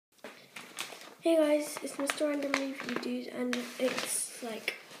Hey guys, it's Mr. Random Review Dude, and it's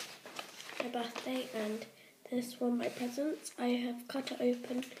like my birthday, and this one my presents. I have cut it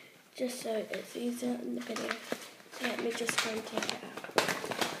open just so it's easier in the video. So let me just go and take it out.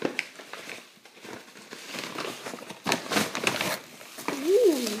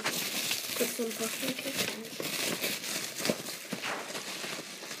 Ooh, got some Popin cookies.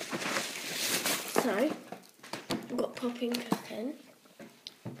 So I've got Popin cookin,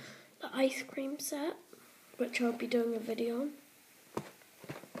 the ice cream set, which I'll be doing a video on,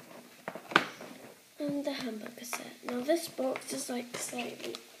 and the hamburger set. Now this box is like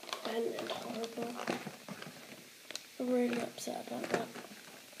slightly bent and horrible. I'm really upset about that,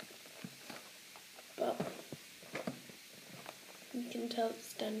 but you can tell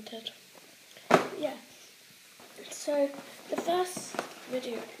it's dented. Yeah, so the first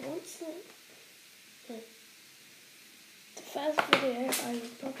video, the first video I will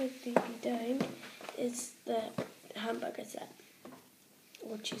probably be doing is the hamburger set,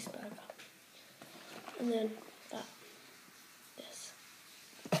 or cheeseburger, and then this.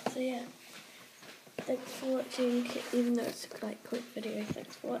 So yeah, thanks for watching, even though it's a quick video.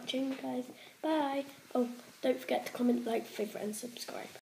 Thanks for watching, guys. Bye. Oh, don't forget to comment, like, favourite and subscribe.